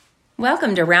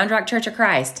Welcome to Round Rock Church of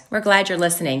Christ. We're glad you're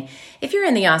listening. If you're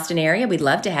in the Austin area, we'd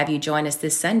love to have you join us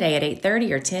this Sunday at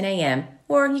 8:30 or 10 a.m.,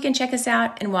 or you can check us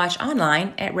out and watch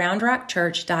online at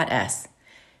roundrockchurch.us.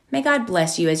 May God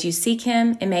bless you as you seek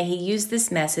Him, and may He use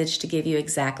this message to give you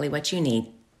exactly what you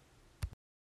need.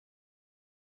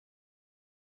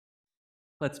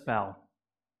 Let's bow.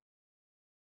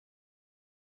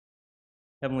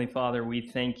 Heavenly Father, we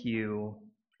thank you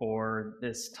for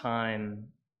this time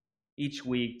each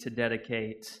week to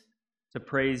dedicate to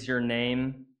praise your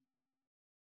name,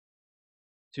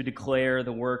 to declare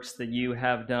the works that you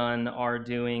have done, are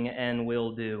doing, and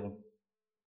will do.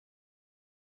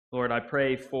 Lord, I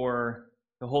pray for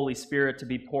the Holy Spirit to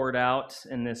be poured out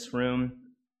in this room,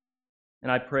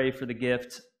 and I pray for the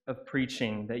gift of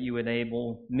preaching, that you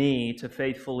enable me to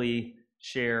faithfully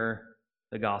share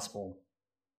the gospel.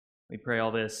 We pray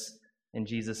all this in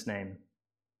Jesus' name.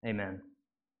 Amen.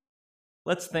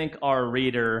 Let's thank our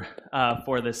reader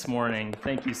for this morning.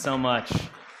 Thank you so much.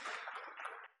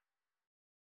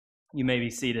 You may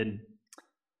be seated.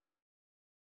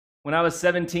 When I was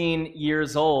 17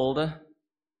 years old,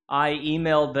 I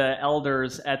emailed the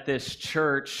elders at this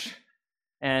church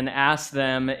and asked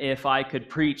them if I could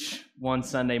preach one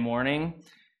Sunday morning.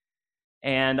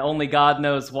 And only God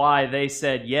knows why they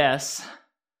said yes.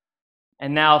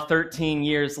 And now, 13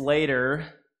 years later,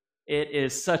 it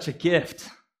is such a gift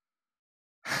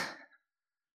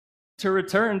to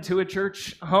return to a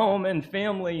church home and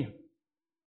family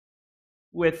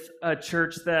with a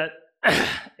church that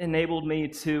enabled me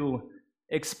to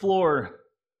explore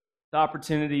the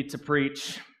opportunity to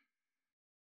preach.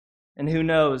 And who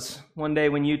knows, one day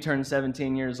when you turn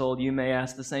 17 years old, you may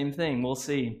ask the same thing. We'll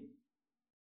see.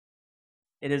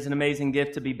 It is an amazing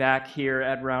gift to be back here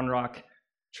at Round Rock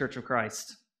Church of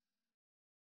Christ.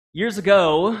 Years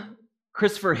ago,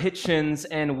 Christopher Hitchens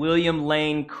and William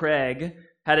Lane Craig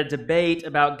had a debate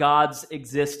about God's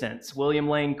existence. William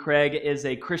Lane Craig is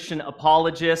a Christian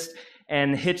apologist,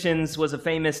 and Hitchens was a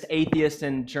famous atheist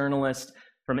and journalist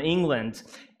from England.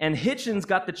 And Hitchens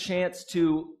got the chance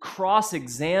to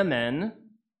cross-examine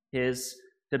his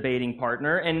debating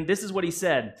partner, and this is what he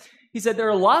said. He said, there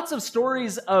are lots of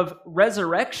stories of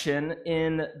resurrection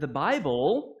in the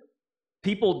Bible.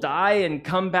 People die and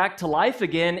come back to life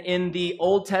again in the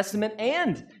Old Testament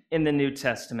and in the New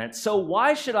Testament. So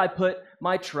why should I put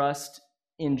my trust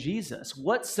in Jesus?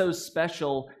 What's so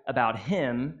special about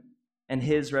him and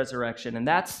his resurrection? And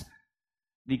that's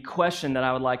the question that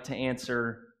I would like to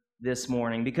answer this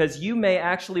morning, because you may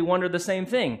actually wonder the same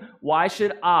thing. Why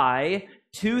should I,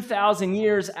 2,000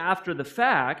 years after the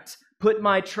fact, put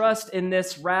my trust in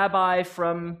this rabbi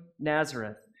from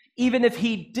Nazareth? Even if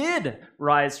he did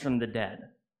rise from the dead,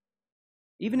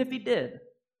 even if he did,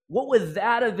 what would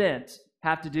that event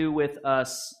have to do with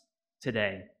us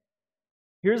today?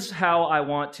 Here's how I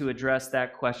want to address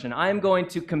that question. I am going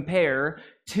to compare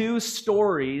two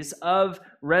stories of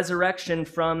resurrection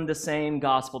from the same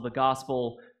gospel, the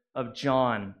Gospel of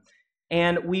John.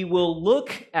 And we will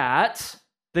look at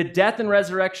the death and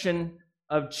resurrection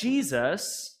of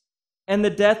Jesus and the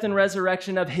death and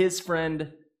resurrection of his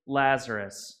friend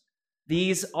Lazarus.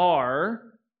 These are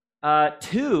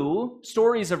two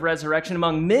stories of resurrection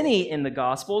among many in the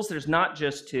Gospels. There's not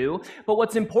just two. But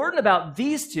what's important about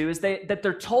these two is that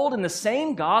they're told in the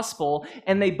same Gospel,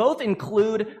 and they both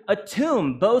include a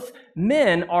tomb. Both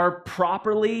men are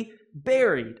properly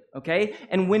buried, okay?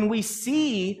 And when we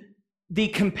see the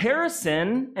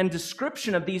comparison and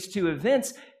description of these two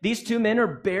events, these two men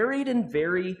are buried in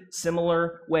very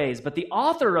similar ways. But the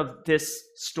author of this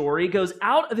story goes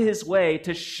out of his way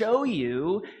to show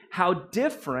you how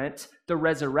different the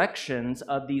resurrections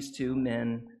of these two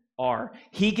men are.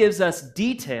 He gives us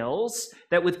details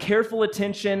that with careful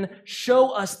attention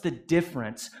show us the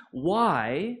difference.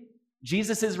 Why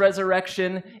Jesus'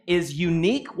 resurrection is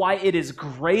unique, why it is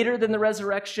greater than the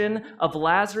resurrection of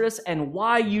Lazarus, and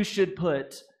why you should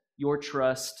put your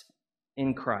trust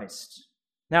in Christ.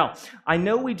 Now, I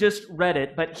know we just read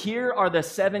it, but here are the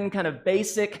 7 kind of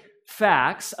basic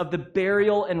facts of the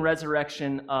burial and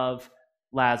resurrection of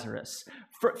Lazarus.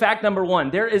 Fact number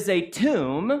 1, there is a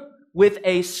tomb with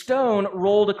a stone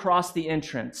rolled across the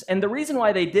entrance. And the reason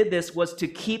why they did this was to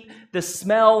keep the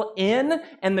smell in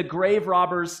and the grave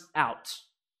robbers out.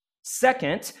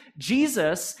 Second,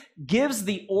 Jesus gives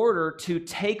the order to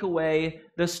take away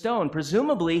the stone.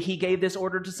 Presumably, he gave this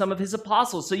order to some of his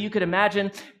apostles. So you could imagine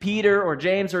Peter or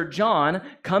James or John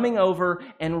coming over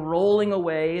and rolling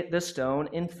away the stone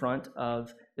in front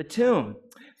of the tomb.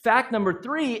 Fact number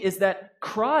 3 is that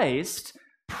Christ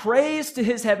prays to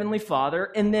his heavenly Father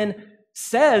and then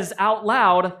says out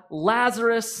loud,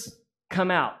 Lazarus, come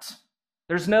out.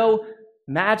 There's no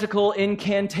magical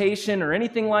incantation or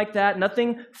anything like that,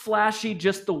 nothing flashy,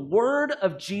 just the word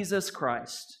of Jesus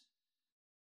Christ.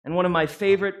 And one of my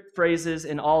favorite phrases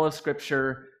in all of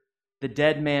Scripture, the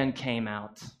dead man came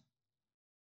out.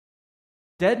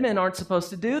 Dead men aren't supposed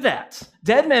to do that.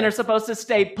 Dead men are supposed to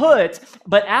stay put,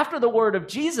 but after the word of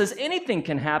Jesus, anything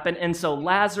can happen, and so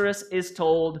Lazarus is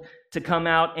told to come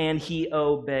out, and he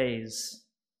obeys.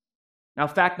 Now,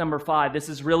 fact number 5, this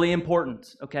is really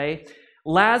important, okay?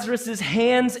 Lazarus's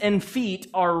hands and feet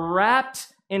are wrapped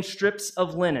in strips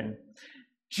of linen.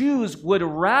 Jews would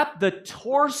wrap the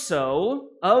torso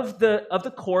of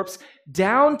the corpse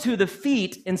down to the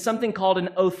feet in something called an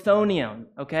othonion,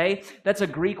 okay? That's a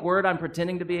Greek word I'm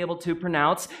pretending to be able to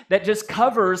pronounce that just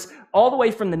covers all the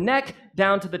way from the neck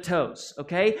down to the toes,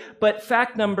 okay? But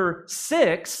fact number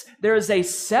 6, there is a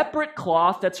separate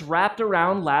cloth that's wrapped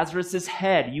around Lazarus's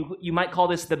head. You might call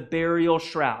this the burial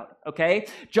shroud, okay?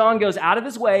 John goes out of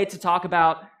his way to talk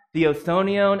about the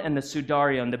othonion and the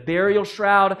sudarion, the burial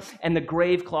shroud and the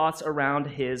grave cloths around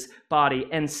his body.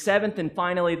 And 7th and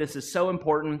finally, this is so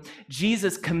important,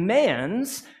 Jesus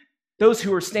commands those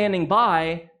who are standing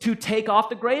by to take off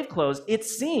the grave clothes. It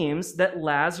seems that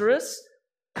Lazarus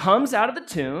comes out of the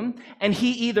tomb and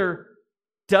he either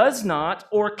does not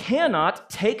or cannot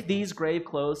take these grave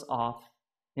clothes off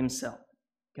himself.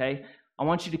 Okay? I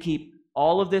want you to keep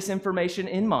all of this information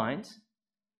in mind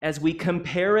as we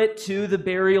compare it to the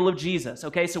burial of Jesus.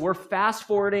 Okay, so we're fast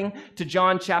forwarding to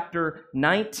John chapter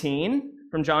 19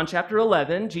 from John chapter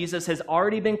 11. Jesus has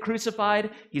already been crucified.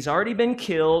 He's already been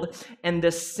killed. And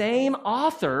the same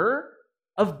author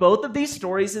of both of these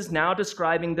stories is now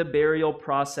describing the burial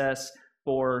process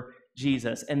for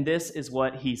Jesus. And this is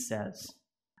what he says.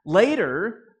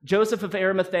 Later, Joseph of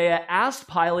Arimathea asked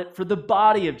Pilate for the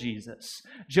body of Jesus.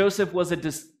 Joseph was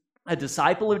a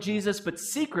disciple of Jesus, but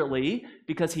secretly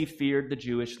because he feared the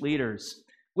Jewish leaders.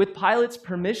 With Pilate's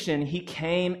permission, he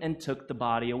came and took the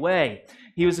body away.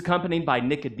 He was accompanied by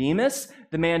Nicodemus,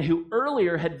 the man who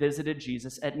earlier had visited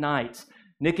Jesus at night.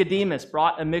 Nicodemus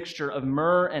brought a mixture of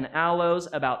myrrh and aloes,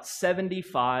 about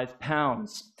 75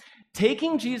 pounds.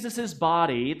 Taking Jesus'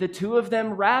 body, the two of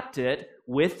them wrapped it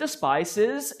with the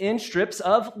spices in strips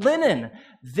of linen.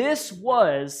 This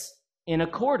was in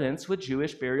accordance with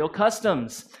Jewish burial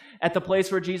customs. At the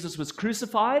place where Jesus was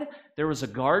crucified, there was a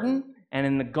garden, and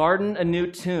in the garden a new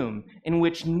tomb, in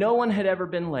which no one had ever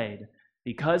been laid.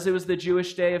 Because it was the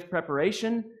Jewish day of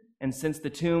preparation, and since the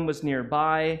tomb was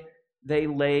nearby, they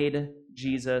laid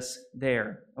Jesus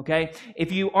there, okay?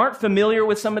 If you aren't familiar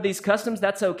with some of these customs,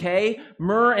 that's okay.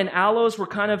 Myrrh and aloes were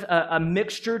kind of a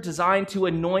mixture designed to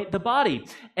anoint the body.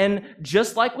 And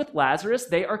just like with Lazarus,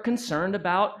 they are concerned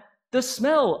about the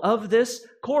smell of this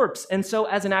corpse. And so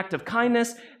as an act of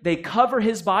kindness, they cover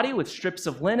his body with strips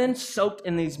of linen soaked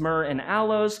in these myrrh and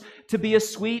aloes to be a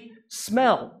sweet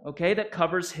smell, okay, that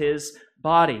covers his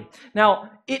body.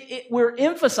 Now, we're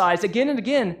emphasized again and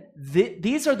again,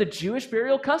 these are the Jewish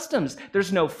burial customs.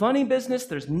 There's no funny business.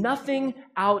 There's nothing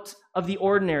out of the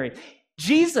ordinary.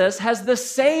 Jesus has the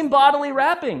same bodily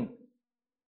wrapping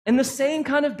and the same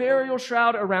kind of burial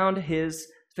shroud around his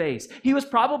face. He was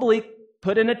probably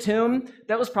put in a tomb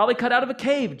that was probably cut out of a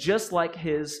cave, just like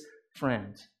his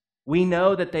friend. We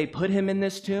know that they put him in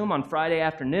this tomb on Friday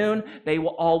afternoon. They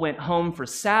all went home for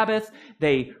Sabbath.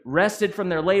 They rested from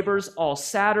their labors all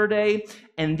Saturday.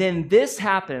 And then this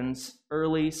happens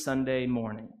early Sunday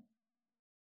morning.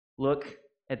 Look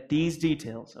at these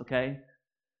details, okay?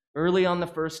 Early on the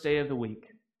first day of the week,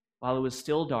 while it was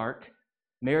still dark,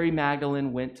 Mary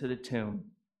Magdalene went to the tomb,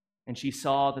 and she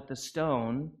saw that the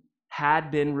stone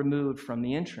had been removed from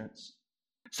the entrance.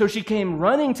 So she came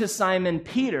running to Simon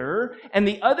Peter and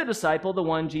the other disciple, the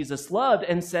one Jesus loved,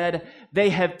 and said, "They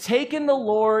have taken the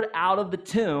Lord out of the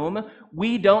tomb.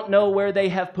 We don't know where they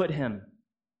have put him."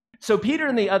 So Peter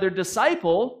and the other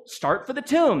disciple start for the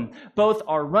tomb. Both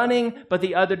are running, but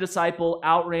the other disciple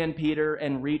outran Peter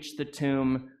and reached the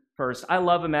tomb first. I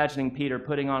love imagining Peter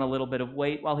putting on a little bit of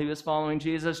weight while he was following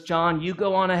Jesus. "John, you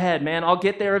go on ahead, man. I'll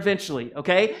get there eventually,"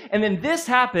 okay? And then this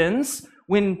happens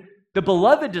when the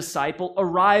beloved disciple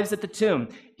arrives at the tomb.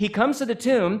 He comes to the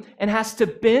tomb and has to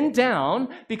bend down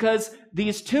because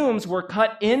these tombs were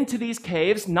cut into these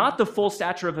caves, not the full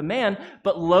stature of a man,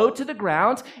 but low to the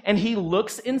ground, and he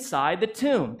looks inside the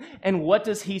tomb. And what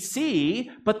does he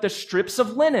see but the strips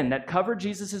of linen that cover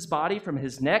Jesus' body from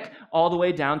his neck all the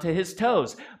way down to his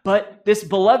toes? But this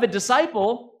beloved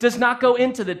disciple does not go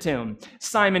into the tomb.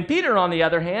 Simon Peter, on the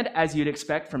other hand, as you'd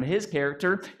expect from his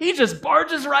character, he just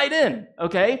barges right in,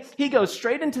 okay? He goes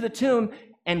straight into the tomb,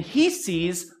 and he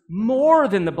sees more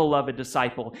than the beloved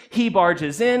disciple. He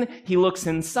barges in, he looks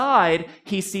inside,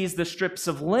 he sees the strips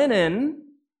of linen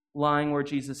lying where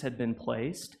Jesus had been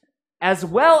placed, as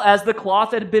well as the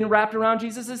cloth that had been wrapped around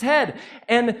Jesus' head.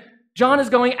 And John is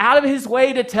going out of his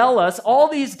way to tell us all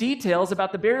these details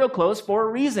about the burial clothes for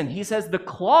a reason. He says the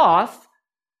cloth,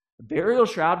 the burial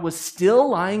shroud, was still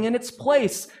lying in its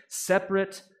place,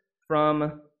 separate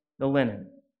from the linen.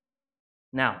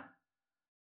 Now,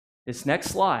 this next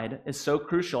slide is so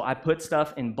crucial. I put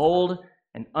stuff in bold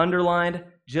and underlined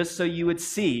just so you would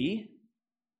see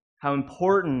how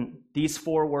important these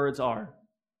 4 words are.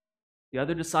 The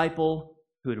other disciple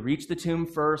who had reached the tomb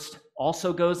first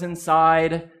also goes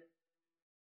inside.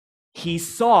 He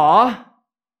saw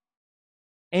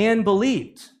and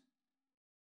believed.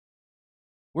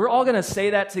 We're all going to say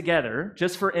that together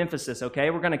just for emphasis, okay?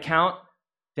 We're going to count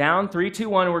down 3, 2,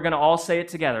 1, and we're going to all say it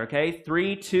together, okay?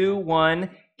 3, 2, 1.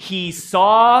 He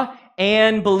saw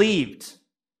and believed.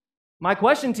 My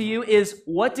question to you is,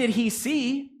 what did he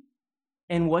see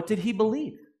and what did he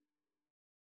believe?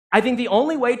 I think the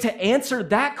only way to answer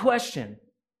that question,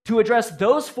 to address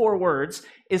those 4 words,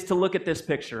 is to look at this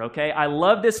picture, okay? I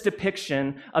love this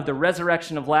depiction of the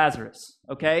resurrection of Lazarus,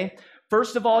 okay?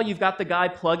 First of all, you've got the guy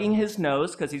plugging his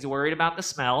nose because he's worried about the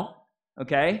smell,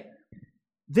 okay?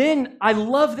 Then I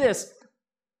love this.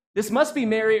 This must be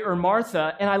Mary or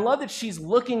Martha, and I love that she's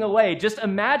looking away. Just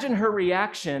imagine her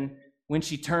reaction when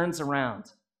she turns around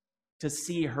to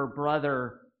see her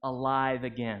brother alive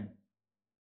again.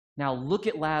 Now look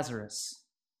at Lazarus.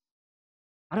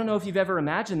 I don't know if you've ever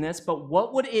imagined this, but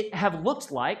what would it have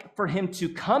looked like for him to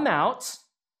come out,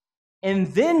 and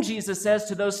then Jesus says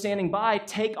to those standing by,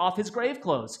 take off his grave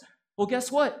clothes? Well,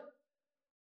 guess what?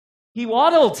 He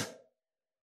waddled.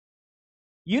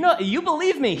 You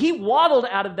believe me, he waddled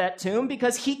out of that tomb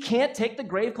because he can't take the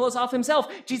grave clothes off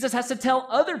himself. Jesus has to tell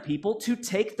other people to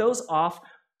take those off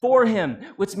for him,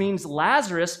 which means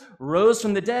Lazarus rose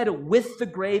from the dead with the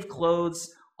grave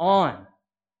clothes on.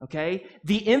 Okay?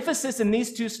 The emphasis in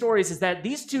these 2 stories is that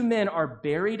these 2 men are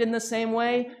buried in the same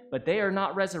way, but they are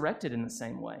not resurrected in the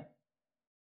same way.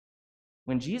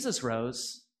 When Jesus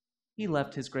rose, he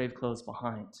left his grave clothes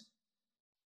behind.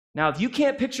 Now, if you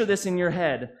can't picture this in your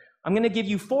head, I'm going to give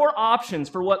you 4 options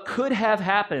for what could have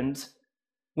happened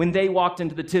when they walked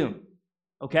into the tomb.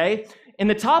 Okay? In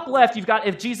the top left, you've got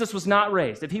if Jesus was not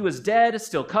raised, if he was dead,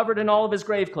 still covered in all of his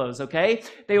grave clothes, okay?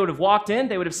 They would have walked in,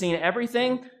 they would have seen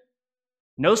everything.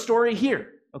 No story here,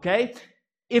 okay?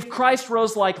 If Christ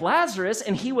rose like Lazarus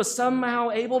and he was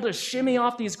somehow able to shimmy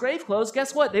off these grave clothes,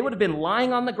 guess what? They would have been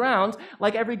lying on the ground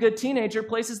like every good teenager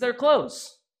places their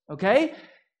clothes, okay?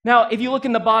 Now, if you look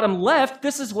in the bottom left,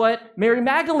 this is what Mary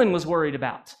Magdalene was worried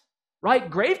about, right?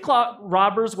 Grave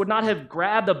robbers would not have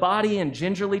grabbed the body and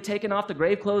gingerly taken off the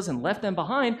grave clothes and left them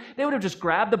behind. They would have just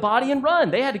grabbed the body and run.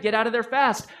 They had to get out of there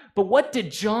fast. But what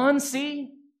did John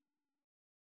see?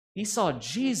 He saw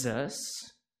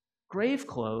Jesus' grave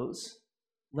clothes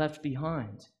left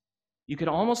behind. You could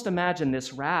almost imagine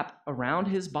this wrap around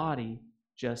his body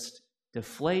just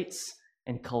deflates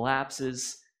and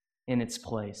collapses in its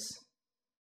place.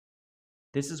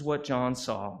 This is what John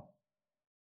saw,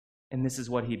 and this is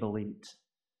what he believed.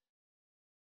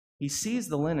 He sees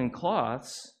the linen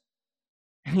cloths,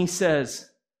 and he says,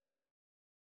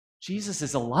 Jesus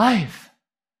is alive.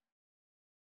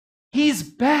 He's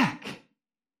back.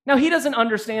 Now, he doesn't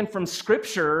understand from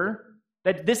Scripture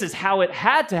that this is how it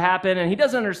had to happen, and he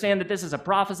doesn't understand that this is a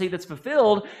prophecy that's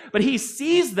fulfilled, but he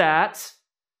sees that,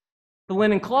 the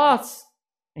linen cloths,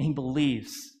 and he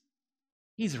believes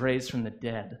he's raised from the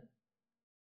dead.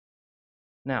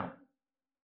 Now,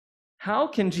 how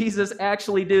can Jesus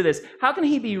actually do this? How can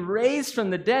he be raised from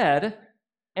the dead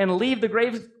and leave the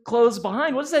grave clothes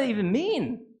behind? What does that even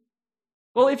mean?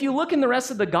 Well, if you look in the rest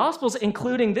of the Gospels,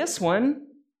 including this one,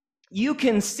 you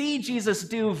can see Jesus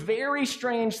do very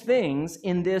strange things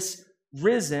in this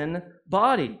risen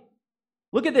body.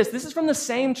 Look at this. This is from the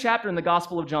same chapter in the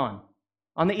Gospel of John.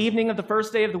 On the evening of the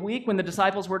first day of the week, when the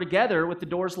disciples were together with the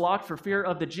doors locked for fear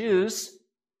of the Jews,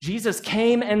 Jesus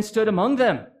came and stood among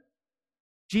them.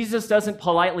 Jesus doesn't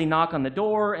politely knock on the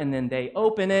door and then they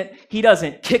open it. He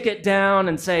doesn't kick it down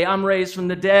and say, I'm raised from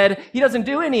the dead. He doesn't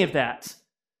do any of that.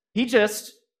 He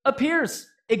just appears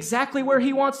exactly where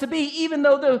he wants to be, even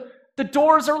though the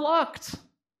doors are locked.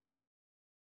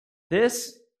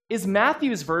 This is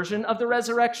Matthew's version of the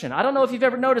resurrection. I don't know if you've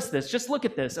ever noticed this. Just look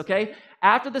at this, okay?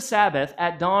 After the Sabbath,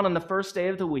 at dawn on the first day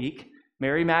of the week,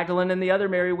 Mary Magdalene and the other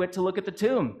Mary went to look at the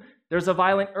tomb. There's a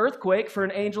violent earthquake, for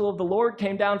an angel of the Lord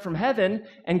came down from heaven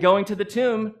and going to the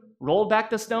tomb, rolled back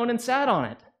the stone and sat on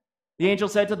it. The angel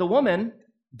said to the woman,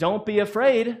 Don't be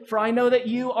afraid, for I know that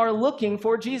you are looking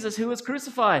for Jesus who was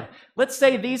crucified. Let's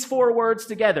say these 4 words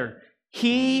together.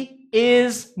 He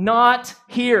is not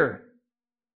here.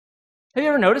 Have you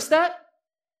ever noticed that?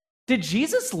 Did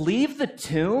Jesus leave the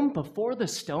tomb before the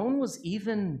stone was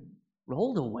even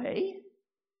rolled away?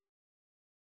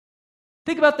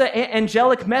 Think about the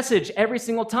angelic message every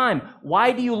single time.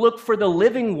 Why do you look for the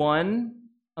living one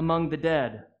among the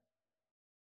dead?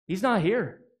 He's not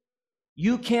here.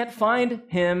 You can't find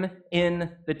him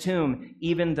in the tomb,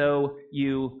 even though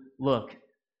you look.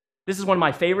 This is one of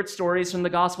my favorite stories from the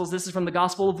Gospels. This is from the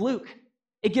Gospel of Luke.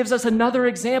 It gives us another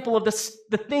example of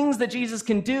the things that Jesus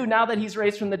can do now that he's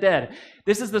raised from the dead.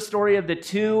 This is the story of the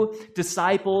 2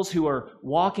 disciples who are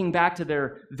walking back to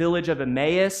their village of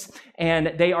Emmaus,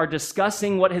 and they are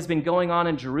discussing what has been going on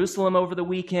in Jerusalem over the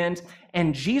weekend.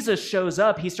 And Jesus shows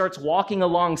up. He starts walking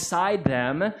alongside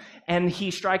them, and he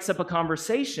strikes up a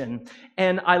conversation.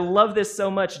 And I love this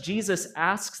so much. Jesus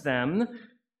asks them,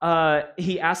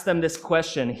 he asks them this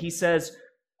question. He says,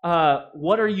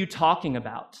 what are you talking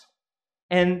about?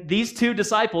 And these 2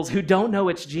 disciples who don't know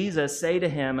it's Jesus say to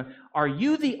him, are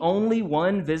you the only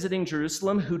one visiting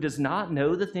Jerusalem who does not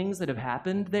know the things that have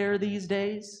happened there these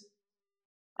days?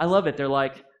 I love it. They're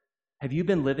like, have you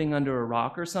been living under a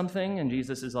rock or something? And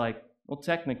Jesus is like, well,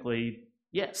 technically,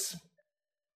 yes.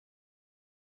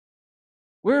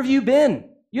 Where have you been?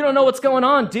 You don't know what's going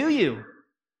on, do you?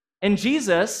 And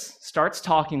Jesus starts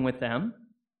talking with them,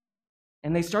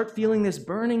 and they start feeling this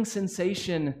burning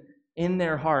sensation in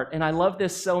their heart. And I love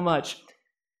this so much.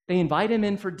 They invite him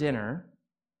in for dinner.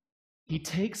 He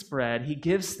takes bread, he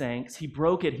gives thanks, he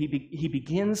broke it, he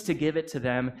begins to give it to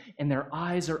them, and their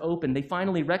eyes are open. They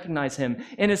finally recognize him.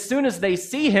 And as soon as they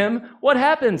see him, what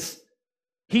happens?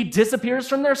 He disappears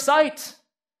from their sight.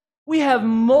 We have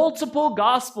multiple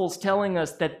Gospels telling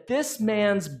us that this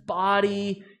man's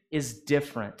body is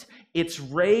different. It's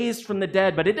raised from the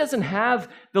dead, but it doesn't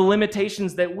have the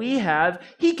limitations that we have.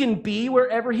 He can be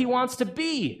wherever he wants to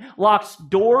be. Locked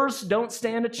doors don't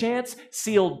stand a chance.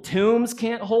 Sealed tombs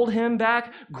can't hold him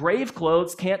back. Grave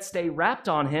clothes can't stay wrapped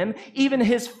on him. Even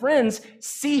his friends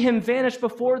see him vanish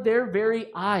before their very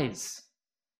eyes.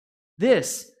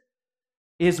 This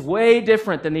is way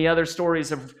different than the other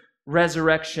stories of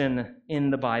resurrection in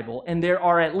the Bible. And there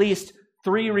are at least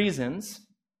 3 reasons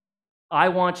I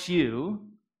want you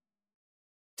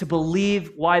to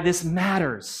believe why this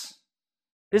matters.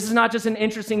 This is not just an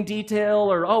interesting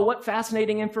detail or, oh, what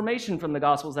fascinating information from the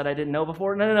Gospels that I didn't know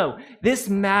before. No. This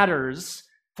matters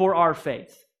for our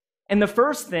faith. And the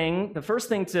first thing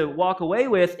to walk away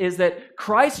with is that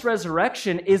Christ's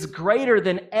resurrection is greater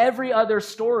than every other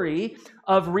story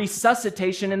of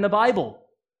resuscitation in the Bible.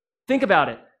 Think about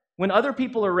it. When other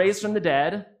people are raised from the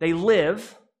dead, they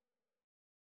live,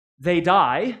 they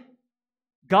die,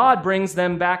 God brings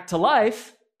them back to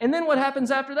life, and then what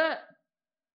happens after that?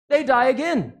 They die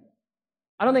again.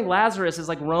 I don't think Lazarus is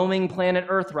like roaming planet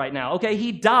Earth right now. Okay,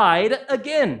 he died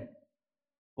again.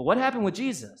 But what happened with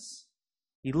Jesus?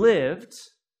 He lived,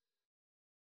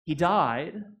 he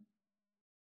died,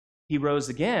 he rose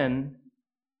again,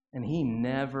 and he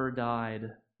never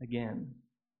died again.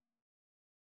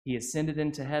 He ascended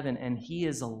into heaven, and he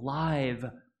is alive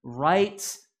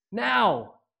right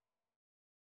now.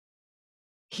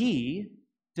 He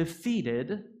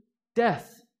defeated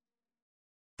death.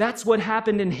 That's what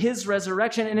happened in his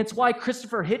resurrection, and it's why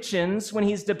Christopher Hitchens, when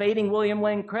he's debating William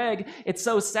Lane Craig, it's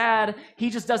so sad, he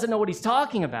just doesn't know what he's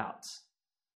talking about.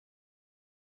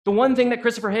 The one thing that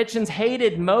Christopher Hitchens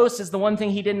hated most is the one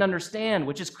thing he didn't understand,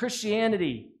 which is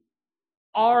Christianity.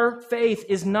 Our faith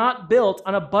is not built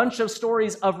on a bunch of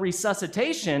stories of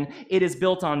resuscitation. It is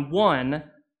built on one,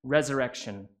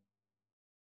 resurrection.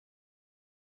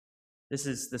 This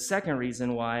is the second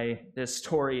reason why this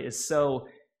story is so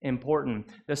important.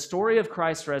 The story of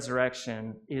Christ's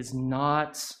resurrection is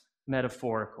not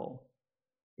metaphorical.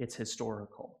 It's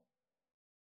historical.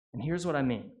 And here's what I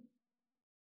mean.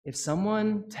 If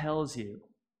someone tells you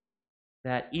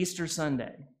that Easter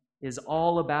Sunday is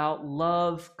all about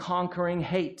love conquering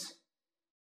hate,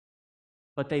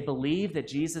 but they believe that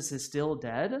Jesus is still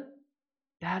dead,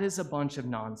 that is a bunch of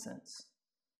nonsense.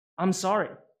 I'm sorry.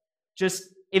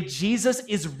 If Jesus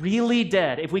is really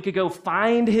dead, if we could go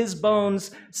find his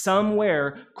bones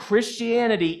somewhere,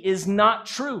 Christianity is not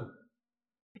true.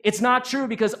 It's not true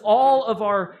because all of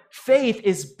our faith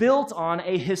is built on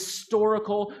a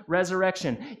historical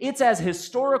resurrection. It's as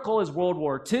historical as World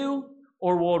War II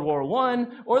or World War I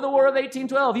or the War of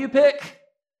 1812. You pick.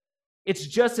 It's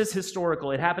just as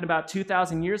historical. It happened about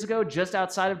 2,000 years ago, just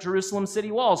outside of Jerusalem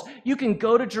city walls. You can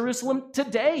go to Jerusalem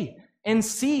today and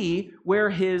see where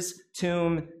his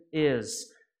tomb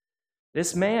is.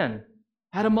 This man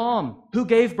had a mom who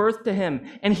gave birth to him,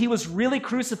 and he was really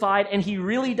crucified, and he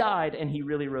really died, and he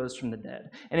really rose from the dead.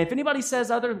 And if anybody says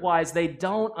otherwise, they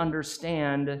don't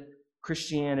understand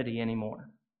Christianity anymore.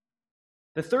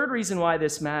 The third reason why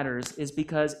this matters is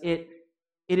because it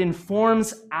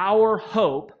informs our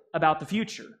hope about the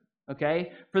future,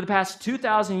 okay? For the past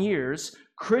 2,000 years,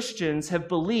 Christians have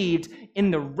believed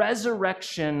in the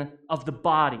resurrection of the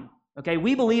body. Okay,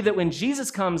 we believe that when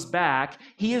Jesus comes back,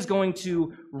 he is going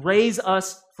to raise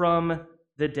us from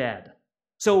the dead.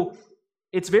 So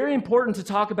it's very important to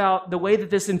talk about the way that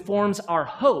this informs our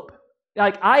hope.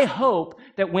 Like, I hope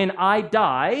that when I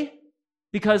die,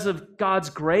 because of God's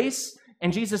grace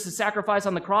and Jesus' sacrifice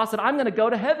on the cross, that I'm going to go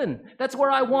to heaven. That's where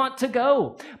I want to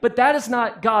go. But that is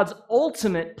not God's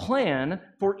ultimate plan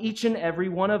for each and every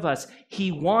one of us.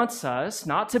 He wants us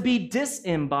not to be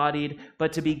disembodied,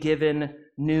 but to be given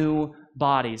new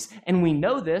bodies. And we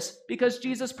know this because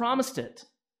Jesus promised it.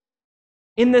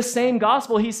 In this same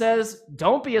gospel, he says,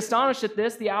 don't be astonished at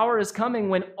this. The hour is coming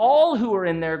when all who are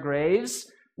in their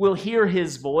graves will hear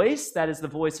his voice, that is the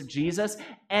voice of Jesus,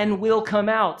 and will come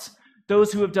out.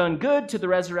 Those who have done good to the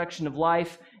resurrection of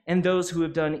life, and those who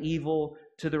have done evil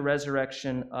to the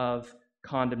resurrection of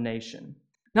condemnation.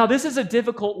 Now, this is a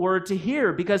difficult word to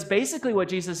hear because basically what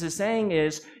Jesus is saying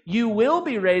is, you will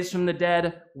be raised from the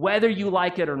dead whether you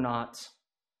like it or not.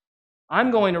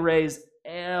 I'm going to raise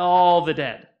all the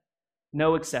dead,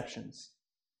 no exceptions.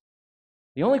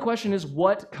 The only question is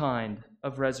what kind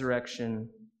of resurrection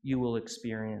you will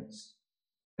experience.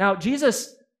 Now,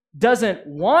 Jesus doesn't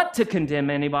want to condemn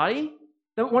anybody.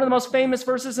 One of the most famous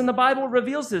verses in the Bible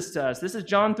reveals this to us. This is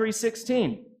John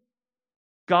 3:16.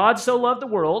 God so loved the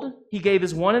world, he gave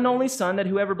his one and only Son, that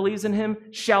whoever believes in him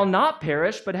shall not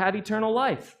perish, but have eternal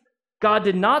life. God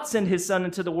did not send his Son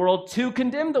into the world to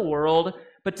condemn the world,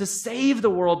 but to save the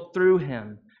world through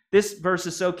him. This verse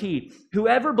is so key.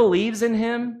 Whoever believes in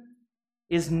him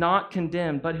is not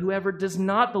condemned, but whoever does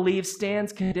not believe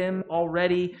stands condemned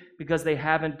already because they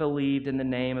haven't believed in the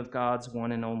name of God's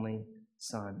one and only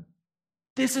Son.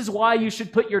 This is why you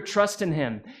should put your trust in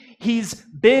him. He's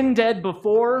been dead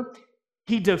before.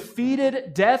 He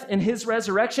defeated death in his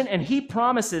resurrection, and he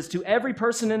promises to every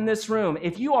person in this room,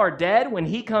 if you are dead when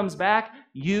he comes back,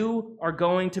 you are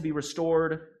going to be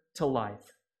restored to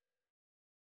life.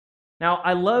 Now,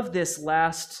 I love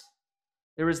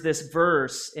there was this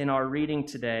verse in our reading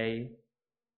today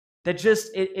that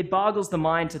just, it boggles the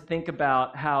mind to think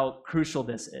about how crucial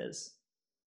this is.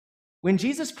 When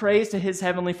Jesus prays to his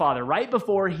heavenly Father, right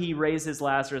before he raises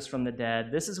Lazarus from the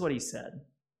dead, this is what he said.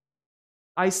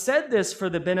 I said this for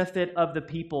the benefit of the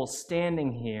people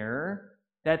standing here,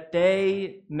 that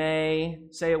they may,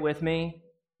 say it with me,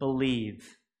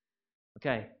 believe.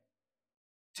 Okay.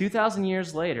 2,000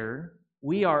 years later,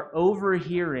 we are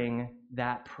overhearing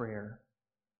that prayer.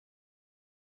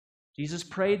 Jesus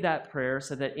prayed that prayer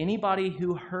so that anybody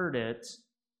who heard it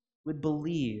would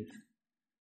believe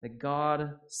that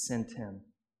God sent him.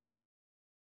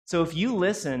 So if you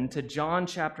listen to John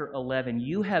chapter 11,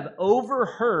 you have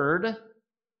overheard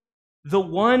the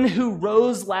one who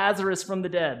rose Lazarus from the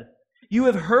dead. You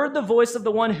have heard the voice of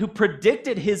the one who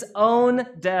predicted his own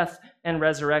death and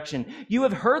resurrection. You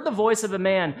have heard the voice of a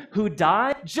man who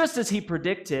died just as he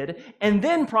predicted and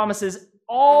then promises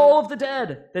all of the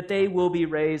dead that they will be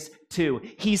raised too.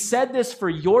 He said this for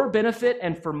your benefit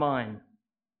and for mine.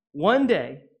 One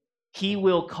day, he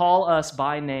will call us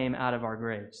by name out of our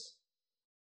graves.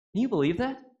 Can you believe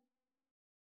that?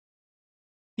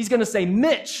 He's going to say,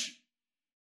 Mitch,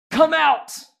 come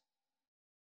out.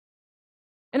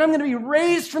 And I'm going to be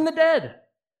raised from the dead.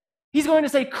 He's going to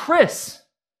say, Chris,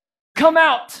 come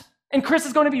out. And Chris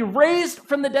is going to be raised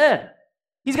from the dead.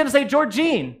 He's going to say,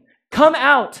 Georgine, come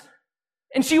out.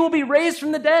 And she will be raised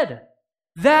from the dead.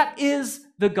 That is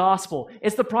the gospel.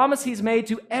 It's the promise he's made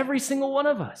to every single one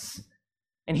of us.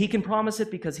 And he can promise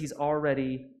it because he's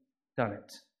already done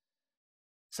it.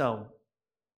 So,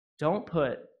 don't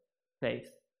put faith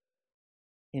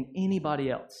in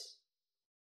anybody else.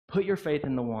 Put your faith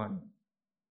in the one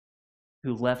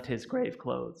who left his grave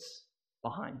clothes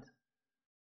behind.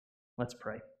 Let's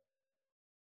pray.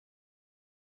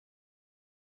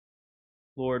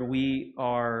 Lord, we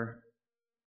are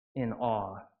in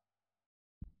awe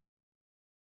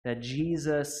that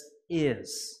Jesus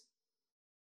is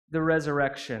the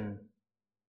resurrection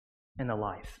and the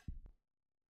life.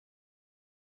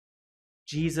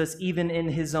 Jesus, even in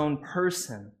his own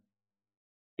person,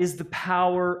 is the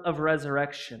power of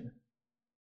resurrection.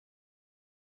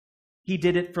 He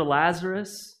did it for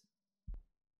Lazarus.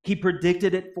 He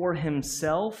predicted it for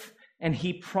himself, and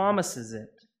he promises it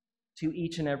to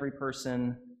each and every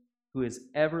person who has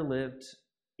ever lived,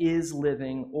 is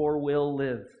living, or will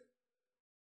live.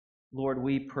 Lord,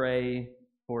 we pray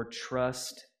for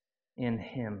trust in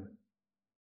him.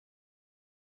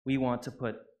 We want to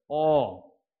put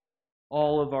all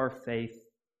of our faith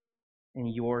in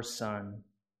your Son,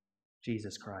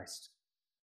 Jesus Christ.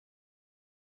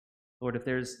 Lord, if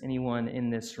there's anyone in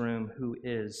this room who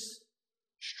is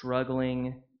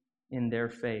struggling in their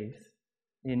faith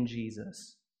in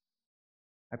Jesus,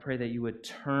 I pray that you would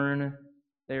turn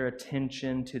their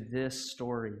attention to this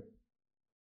story,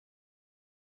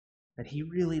 that he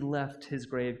really left his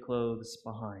grave clothes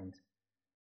behind.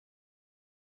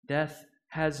 Death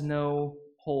has no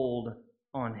hold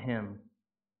on him.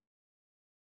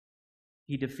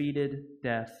 He defeated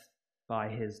death by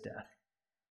his death.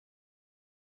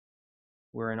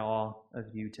 We're in awe of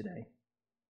you today.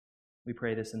 We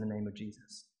pray this in the name of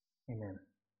Jesus. Amen.